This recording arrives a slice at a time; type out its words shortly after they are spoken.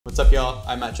What's up, y'all?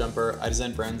 I'm Matt Jumper. I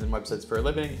design brands and websites for a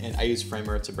living, and I use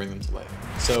Framer to bring them to life.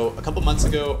 So a couple months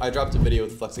ago, I dropped a video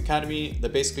with Flex Academy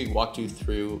that basically walked you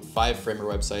through 5 Framer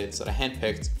websites that I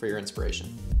handpicked for your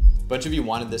inspiration. A bunch of you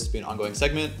wanted this to be an ongoing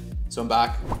segment, so I'm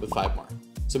back with 5 more.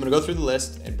 So I'm gonna go through the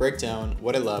list and break down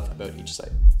what I love about each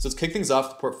site. So let's kick things off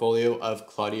the portfolio of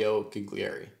Claudio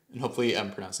Guglieri, and hopefully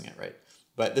I'm pronouncing it right.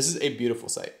 But this is a beautiful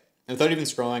site. And without even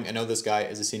scrolling, I know this guy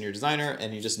is a senior designer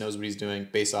and he just knows what he's doing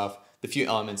based off the few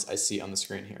elements I see on the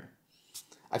screen here.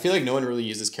 I feel like no one really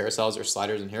uses carousels or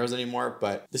sliders and heroes anymore,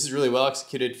 but this is really well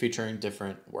executed, featuring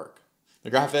different work.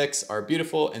 The graphics are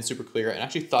beautiful and super clear and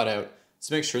actually thought out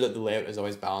to make sure that the layout is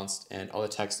always balanced and all the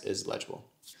text is legible.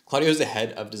 Claudio is the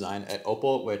head of design at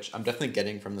Opal, which I'm definitely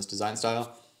getting from this design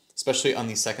style, especially on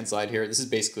the second slide here. This is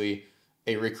basically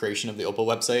a recreation of the Opal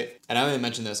website. And I only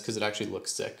mention this because it actually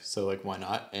looks sick, so like why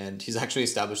not? And he's actually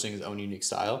establishing his own unique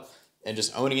style and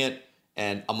just owning it,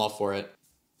 and I'm all for it.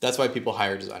 That's why people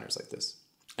hire designers like this.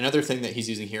 Another thing that he's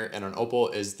using here and on Opal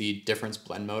is the difference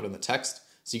blend mode on the text.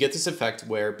 So you get this effect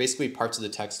where basically parts of the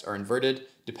text are inverted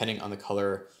depending on the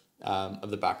color of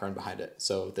the background behind it.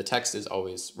 So the text is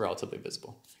always relatively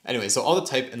visible. Anyway, so all the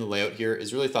type and the layout here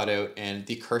is really thought out, and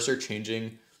the cursor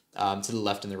changing to the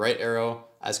left and the right arrow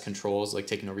as controls, like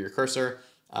taking over your cursor,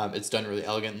 it's done really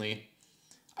elegantly.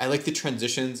 I like the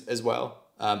transitions as well,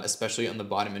 especially on the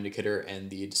bottom indicator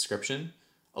and the description,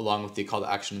 along with the call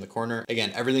to action in the corner.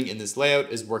 Again, everything in this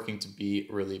layout is working to be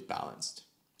really balanced.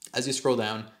 As you scroll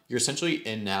down, you're essentially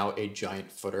in now a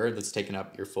giant footer that's taken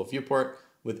up your full viewport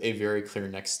with a very clear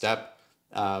next step,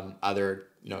 either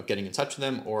getting in touch with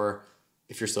him, or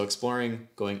if you're still exploring,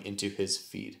 going into his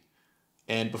feed.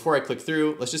 And before I click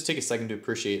through, let's just take a second to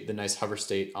appreciate the nice hover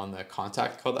state on the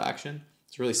contact call to action.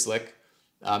 It's really slick,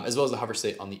 as well as the hover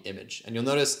state on the image. And you'll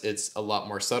notice it's a lot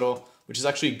more subtle, which is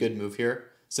actually a good move here.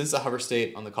 Since the hover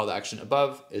state on the call to action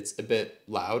above, it's a bit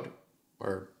loud,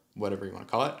 or whatever you want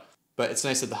to call it. But it's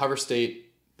nice that the hover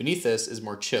state beneath this is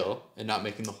more chill and not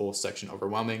making the whole section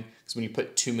overwhelming, because when you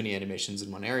put too many animations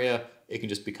in one area, it can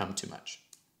just become too much.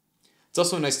 It's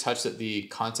also a nice touch that the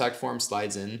contact form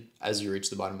slides in as you reach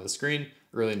the bottom of the screen,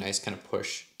 a really nice kind of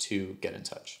push to get in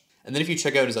touch. And then if you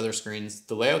check out his other screens,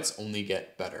 the layouts only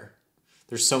get better.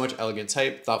 There's so much elegant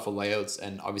type, thoughtful layouts,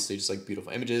 and obviously just like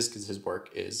beautiful images, because his work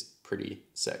is pretty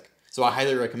sick. So I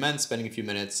highly recommend spending a few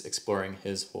minutes exploring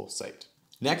his whole site.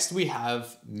 Next, we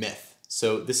have Myth.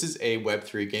 So this is a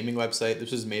Web3 gaming website.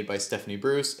 This was made by Stephanie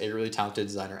Bruce, a really talented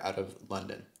designer out of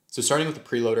London. So starting with the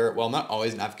preloader, while I'm not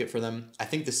always an advocate for them, I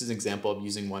think this is an example of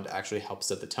using one to actually help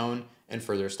set the tone and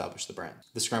further establish the brand.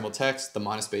 The scrambled text, the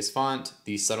monospace font,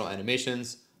 the subtle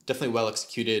animations, definitely well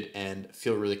executed and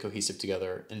feel really cohesive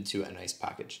together into a nice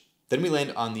package. Then we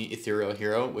land on the ethereal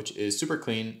hero, which is super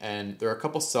clean, and there are a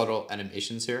couple subtle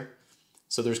animations here.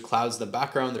 So there's clouds in the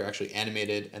background that are actually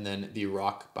animated, and then the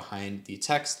rock behind the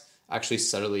text actually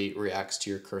subtly reacts to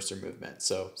your cursor movement.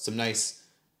 So some nice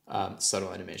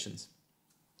subtle animations.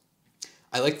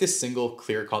 I like this single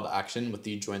clear call to action with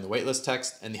the join the waitlist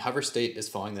text, and the hover state is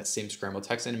following that same scrambled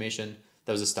text animation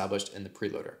that was established in the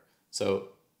preloader. So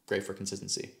great for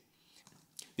consistency.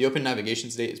 The open navigation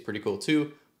state is pretty cool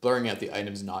too, blurring out the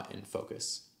items not in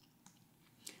focus.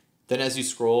 Then as you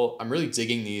scroll, I'm really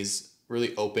digging these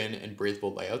really open and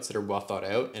breathable layouts that are well thought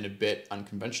out and a bit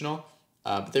unconventional,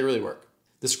 but they really work.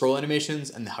 The scroll animations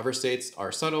and the hover states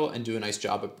are subtle and do a nice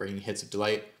job of bringing hits of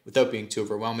delight without being too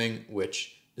overwhelming,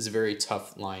 which is a very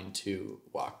tough line to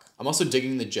walk. I'm also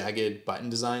digging the jagged button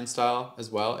design style as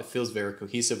well. It feels very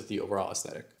cohesive with the overall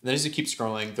aesthetic. And then as you keep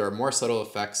scrolling, there are more subtle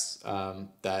effects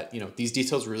that, these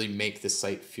details really make this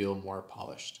site feel more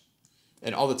polished.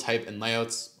 And all the type and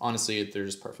layouts, honestly, they're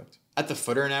just perfect. At the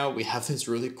footer now, we have this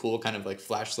really cool kind of like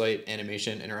flashlight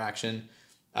animation interaction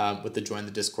with the join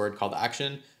the Discord call to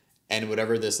action and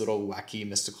whatever this little wacky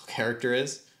mystical character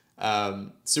is.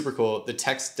 Super cool. The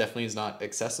text definitely is not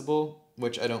accessible,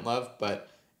 which I don't love,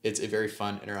 but it's a very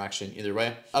fun interaction either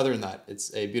way. Other than that,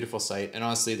 it's a beautiful site. And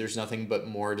honestly, there's nothing but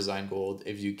more design gold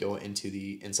if you go into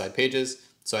the inside pages.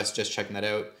 So I suggest checking that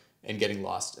out and getting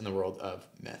lost in the world of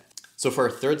Myth. So for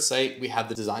our third site, we have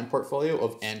the design portfolio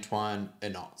of Antoine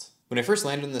Enault. When I first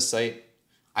landed on this site,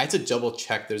 I had to double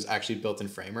check that it was actually built in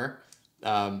Framer,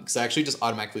 because I actually just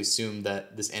automatically assumed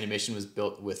that this animation was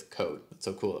built with code. That's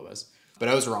how cool it was. But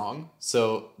I was wrong.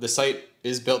 So the site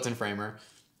is built in Framer,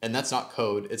 and that's not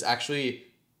code. It's actually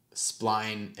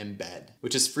Spline Embed,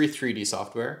 which is free 3D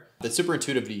software that's super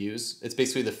intuitive to use. It's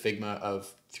basically the Figma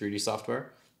of 3D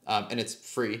software, and it's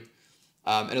free.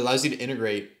 It allows you to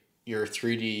integrate your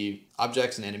 3D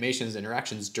objects and animations and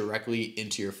interactions directly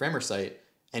into your Framer site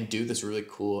and do this really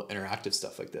cool interactive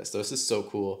stuff like this. So this is so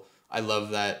cool. I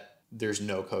love that there's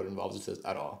no code involved with this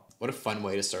at all. What a fun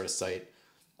way to start a site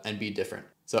and be different.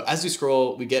 So as we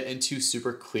scroll, we get into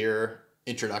super clear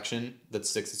introduction that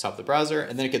sticks at the top of the browser,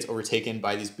 and then it gets overtaken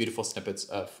by these beautiful snippets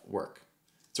of work.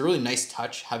 It's a really nice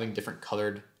touch having different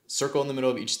colored circle in the middle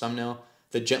of each thumbnail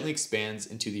that gently expands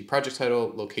into the project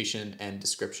title, location, and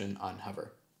description on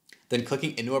hover. Then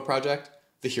clicking into a project,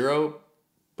 the hero,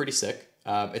 pretty sick.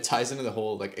 It ties into the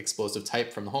whole like explosive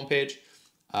type from the homepage,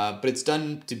 but it's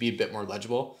done to be a bit more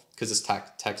legible because this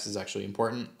text is actually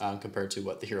important compared to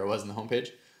what the hero was in the homepage.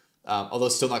 Although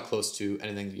still not close to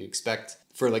anything that you expect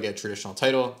for like a traditional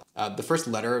title. The first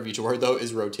letter of each word though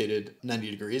is rotated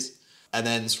 90 degrees and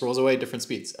then scrolls away at different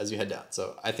speeds as you head down.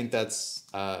 So I think that's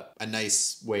a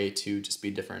nice way to just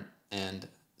be different and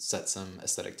set some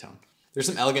aesthetic tone. There's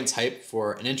some elegant type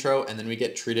for an intro, and then we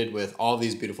get treated with all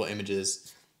these beautiful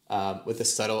images with a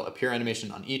subtle appear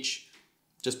animation on each.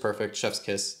 Just perfect, chef's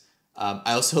kiss.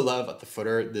 I also love at the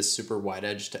footer this super wide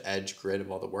edge to edge grid of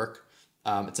all the work.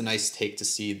 It's a nice take to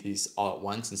see these all at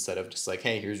once instead of just like,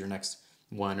 hey, here's your next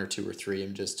 1 or 2 or 3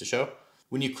 images to show.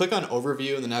 When you click on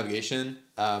overview in the navigation,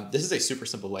 this is a super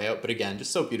simple layout, but again,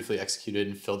 just so beautifully executed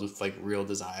and filled with like real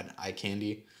design, eye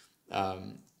candy.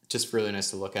 Just really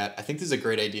nice to look at. I think this is a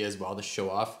great idea as well to show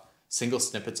off single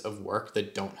snippets of work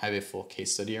that don't have a full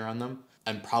case study around them.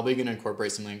 I'm probably going to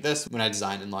incorporate something like this when I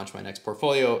design and launch my next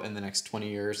portfolio in the next 20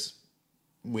 years.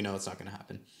 We know it's not going to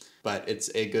happen, but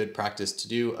it's a good practice to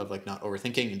do of like not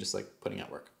overthinking and just like putting out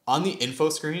work. On the info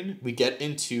screen, we get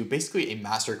into basically a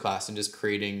masterclass in just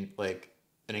creating like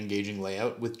an engaging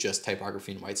layout with just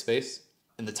typography and white space.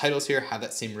 And the titles here have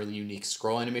that same really unique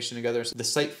scroll animation together. So the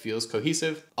site feels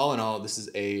cohesive. All in all, this is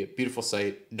a beautiful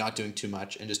site, not doing too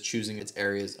much and just choosing its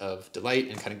areas of delight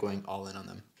and kind of going all in on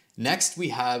them. Next, we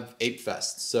have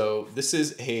ApeFest. So this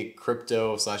is a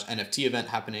crypto / NFT event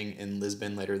happening in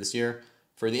Lisbon later this year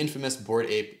for the infamous Bored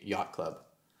Ape Yacht Club.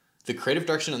 The creative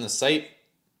direction on the site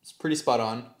is pretty spot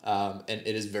on, and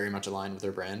it is very much aligned with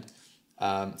their brand.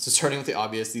 So starting with the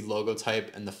obvious, the logo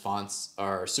type and the fonts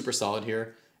are super solid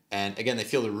here. And again, they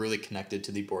feel really connected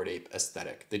to the Bored Ape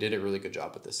aesthetic. They did a really good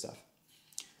job with this stuff.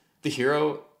 The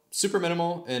hero, super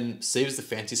minimal and saves the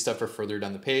fancy stuff for further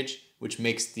down the page, which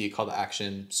makes the call to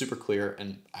action super clear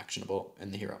and actionable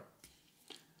in the hero.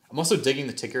 I'm also digging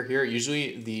the ticker here.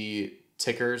 Usually the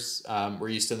tickers, we're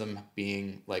used to them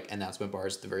being like announcement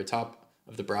bars at the very top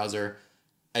of the browser,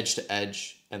 edge to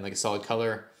edge, and like a solid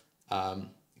color,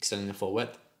 extending the full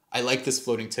width. I like this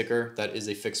floating ticker that is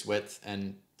a fixed width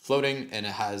and floating, and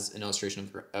it has an illustration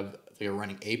of like a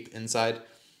running ape inside.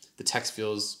 The text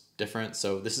feels different,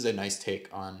 so this is a nice take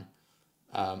on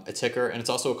a ticker, and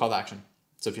it's also a call to action.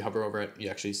 So if you hover over it, you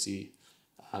actually see,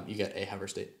 you get a hover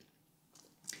state.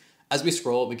 As we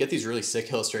scroll, we get these really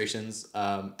sick illustrations,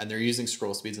 and they're using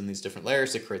scroll speeds in these different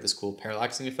layers to create this cool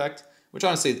parallaxing effect, which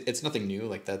honestly, it's nothing new,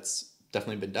 like that's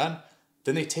definitely been done.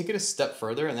 Then they take it a step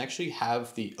further and actually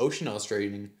have the ocean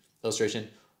illustration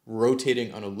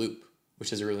rotating on a loop,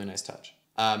 which is a really nice touch.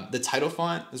 The title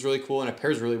font is really cool and it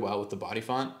pairs really well with the body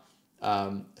font.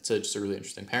 It's just a really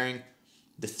interesting pairing.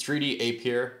 The 3D ape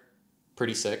here,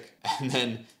 pretty sick. And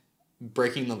then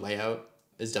breaking the layout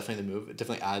is definitely the move. It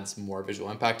definitely adds more visual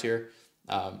impact here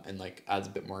and like adds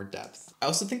a bit more depth. I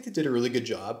also think they did a really good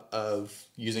job of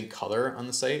using color on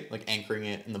the site, like anchoring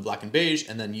it in the black and beige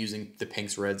and then using the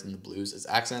pinks, reds, and the blues as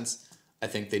accents. I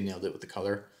think they nailed it with the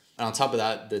color. And on top of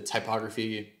that, the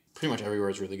typography pretty much everywhere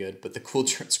is really good, but the cool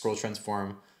scroll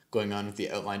transform going on with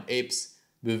the outlined apes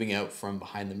moving out from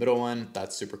behind the middle one,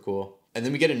 that's super cool. And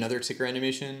then we get another ticker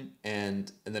animation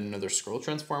and then another scroll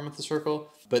transform with the circle.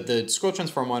 But the scroll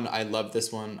transform one, I love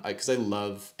this one because I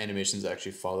love animations that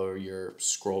actually follow your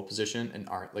scroll position and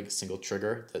aren't like a single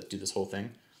trigger that do this whole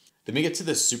thing. Then we get to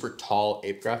this super tall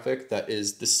ape graphic that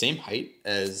is the same height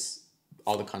as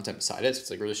all the content beside it. So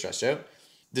it's like really stretched out.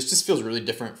 This just feels really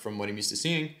different from what I'm used to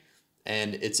seeing.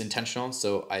 And it's intentional,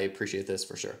 so I appreciate this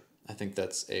for sure. I think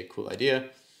that's a cool idea.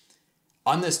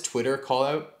 On this Twitter call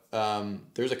out,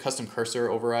 there's a custom cursor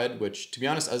override, which to be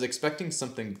honest, I was expecting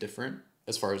something different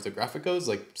as far as the graphic goes,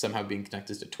 like somehow being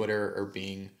connected to Twitter or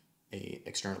being a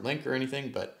external link or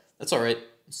anything, but that's all right.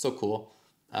 It's still cool.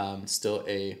 Still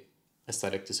a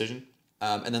aesthetic decision.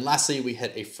 And then lastly, we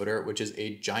hit a footer, which is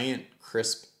a giant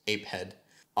crisp ape head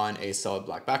on a solid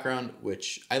black background,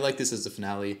 which I like this as the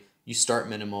finale. You start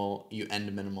minimal, you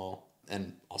end minimal,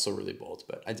 and also really bold,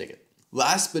 but I dig it.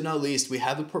 Last but not least, we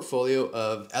have a portfolio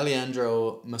of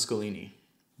Alejandro Moscoloni.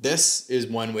 This is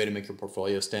one way to make your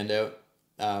portfolio stand out.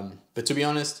 But to be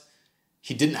honest,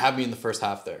 he didn't have me in the first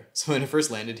half there. So when I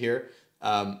first landed here,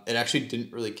 it actually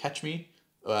didn't really catch me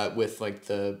with like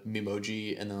the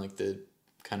Memoji and then like the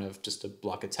kind of just a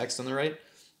block of text on the right.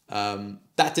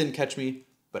 That didn't catch me,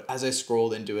 but as I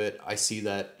scrolled into it, I see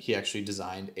that he actually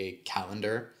designed a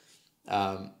calendar,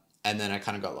 and then I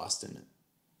kind of got lost in it.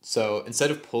 So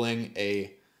instead of pulling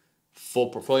a full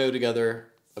portfolio together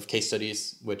of case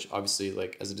studies, which obviously,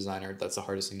 like, as a designer, that's the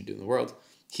hardest thing to do in the world,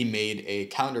 he made a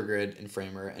calendar grid in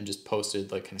Framer and just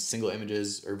posted like kind of single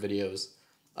images or videos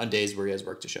on days where he has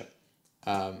work to show,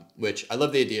 which I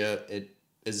love the idea. It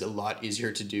is a lot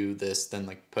easier to do this than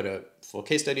like put out full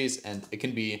case studies, and it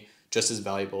can be just as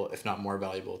valuable, if not more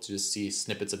valuable, to just see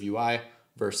snippets of UI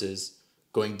versus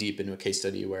going deep into a case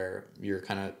study where you're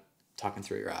kind of talking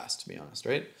through your ass, to be honest,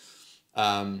 right?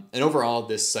 And overall,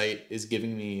 this site is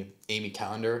giving me Amy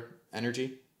Calendar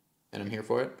energy, and I'm here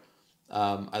for it.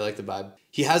 I like the vibe.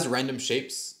 He has random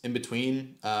shapes in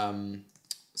between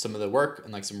some of the work,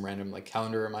 and like some random like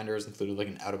calendar reminders, included like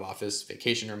an out of office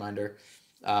vacation reminder,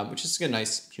 which is a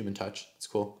nice human touch. It's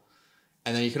cool.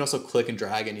 And then you can also click and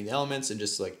drag any of the elements and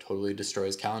just like totally destroy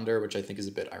his calendar, which I think is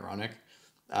a bit ironic.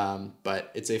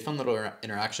 But it's a fun little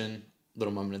interaction,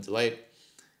 little moment of delight.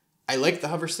 I like the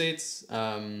hover states.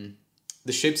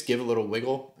 The shapes give a little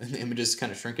wiggle and the images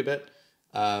kind of shrink a bit.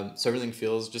 So everything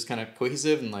feels just kind of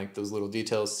cohesive, and like those little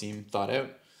details seem thought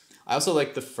out. I also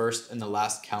like the first and the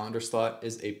last calendar slot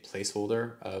is a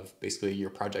placeholder of basically your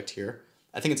project here.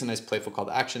 I think it's a nice playful call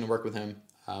to action to work with him,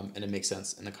 and it makes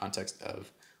sense in the context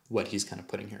of what he's kind of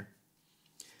putting here.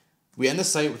 We end the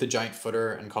site with a giant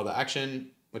footer and call to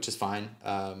action, which is fine.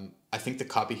 I think the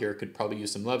copy here could probably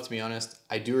use some love, to be honest.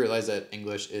 I do realize that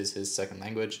English is his second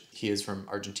language. He is from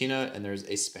Argentina, and there's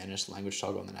a Spanish language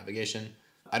toggle in the navigation.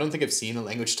 I don't think I've seen a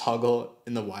language toggle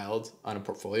in the wild on a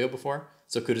portfolio before,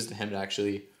 so kudos to him to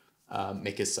actually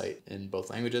make his site in both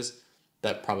languages.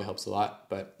 That probably helps a lot.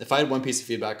 But if I had one piece of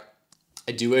feedback,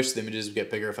 I do wish the images would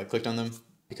get bigger if I clicked on them,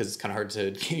 because it's kind of hard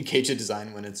to gauge a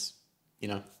design when it's,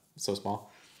 so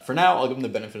small. For now, I'll give him the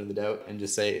benefit of the doubt and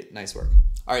just say nice work.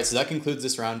 All right, so that concludes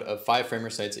this round of 5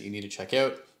 Framer sites that you need to check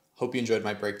out. Hope you enjoyed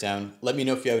my breakdown. Let me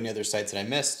know if you have any other sites that I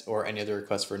missed or any other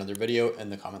requests for another video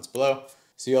in the comments below.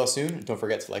 See you all soon, and don't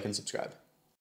forget to like and subscribe.